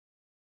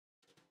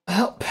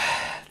Well,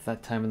 it's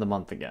that time of the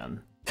month again.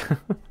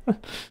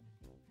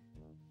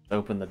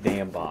 Open the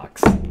damn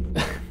box.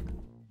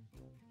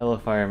 Hell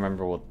if I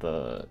remember what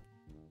the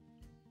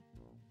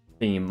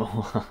theme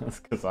was,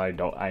 because I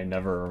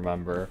never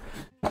remember.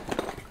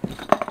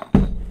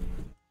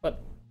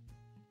 But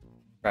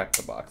crack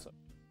the box up.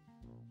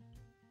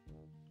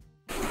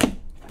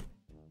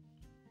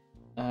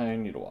 I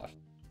need to wash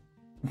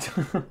it.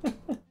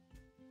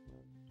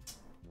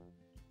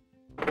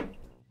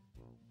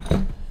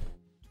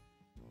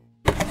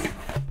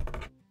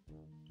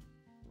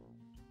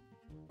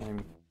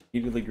 I'm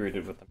immediately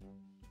greeted with them.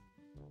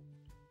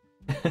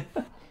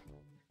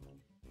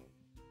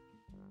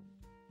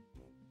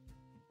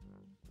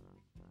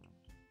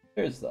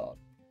 Here's the dog.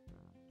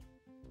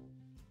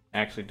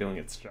 Actually doing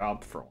its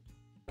job for one.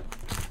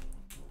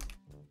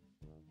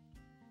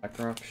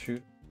 Backrock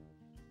shoot.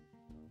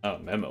 Oh,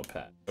 memo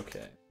pad.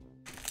 Okay.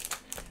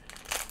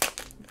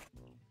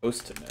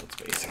 Post-it notes,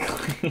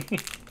 basically.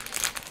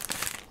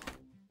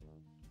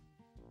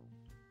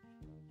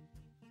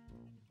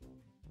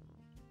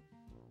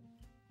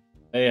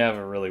 They have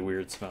a really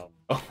weird smell.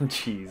 Oh,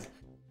 jeez.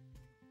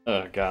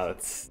 Oh, God,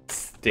 it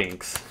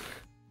stinks.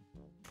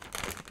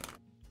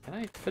 Can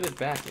I fit it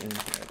back in here?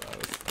 That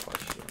was the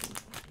question.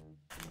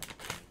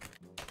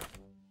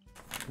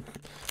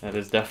 That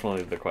is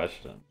definitely the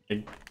question.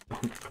 I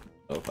don't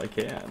know if I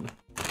can.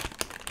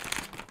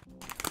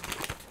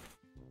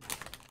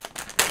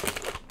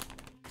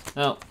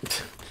 Oh,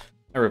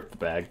 I ripped the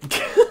bag.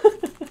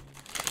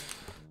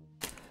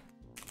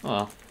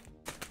 Oh.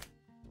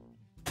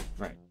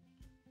 Right.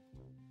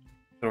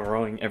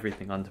 Throwing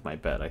everything onto my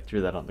bed, I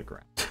threw that on the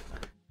ground.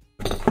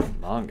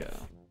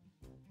 Manga.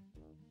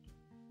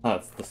 Oh,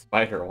 it's the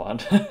spider one.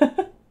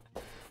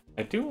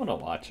 I do want to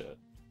watch it.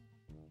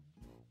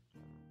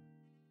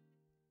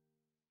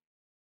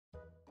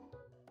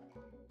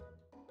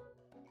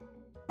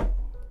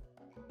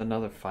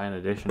 Another fine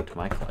addition to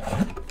my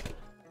collection.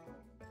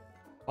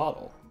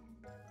 Bottle.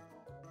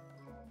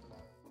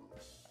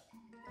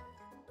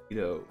 You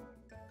know,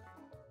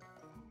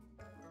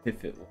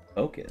 if it will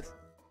focus,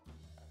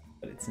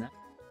 but it's not.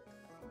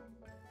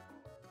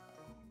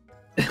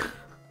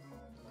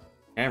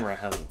 Camera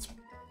has its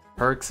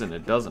perks and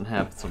it doesn't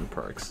have some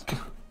perks.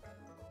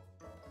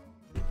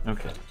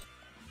 Okay.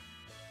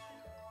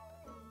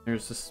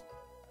 There's this.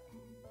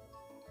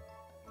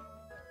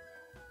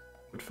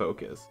 Would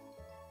focus.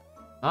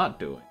 Not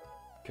doing.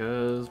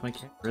 Because my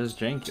camera is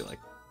janky like.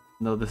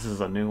 No, this is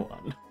a new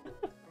one.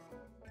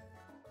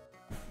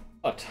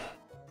 What?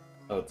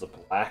 Oh, it's a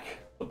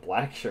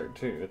black shirt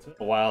too. It's been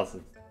a while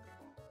since.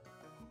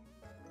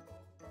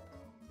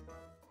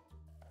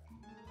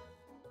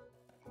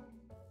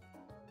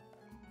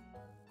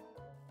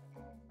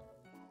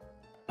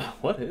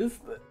 What is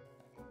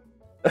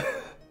this?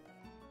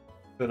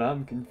 But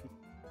I'm confused.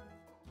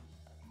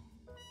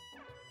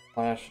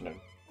 Flash in a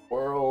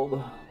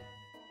world.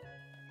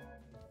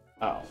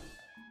 Oh.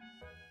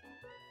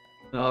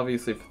 Now,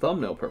 obviously, for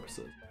thumbnail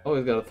purposes,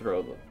 always gotta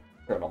throw the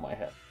shirt on my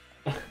head.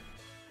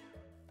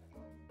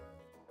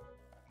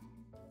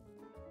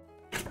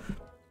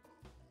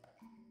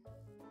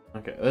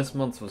 Okay, this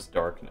month's was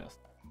Darkness.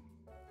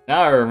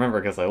 Now I remember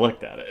because I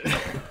looked at it.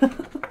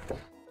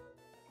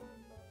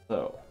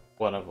 So,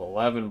 one of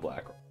 11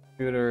 Black Rock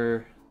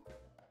Computer,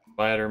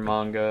 Spider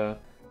manga,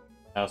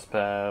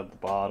 mousepad, the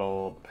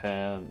bottle, the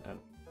pen, and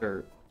the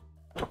shirt.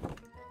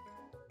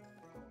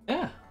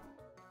 Yeah.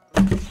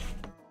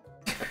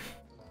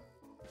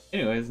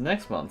 Anyways,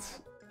 next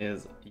month's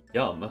is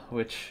Yum,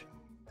 which,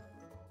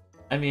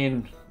 I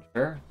mean,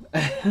 sure.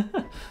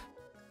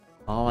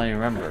 All I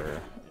remember is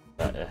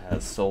that it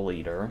has Soul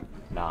Eater,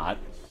 not,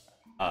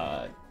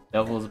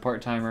 Devil is a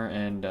Part-Timer,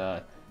 and,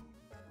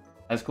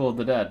 High School of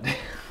the Dead.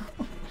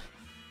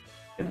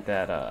 Get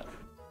that,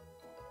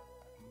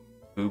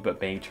 Booba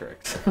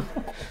Matrix.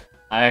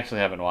 I actually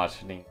haven't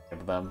watched any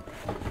of them.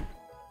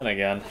 And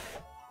again,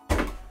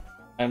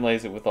 I'm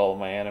lazy with all of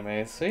my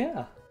animes, so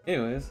yeah.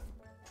 Anyways.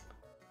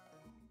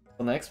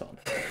 Till next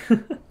month.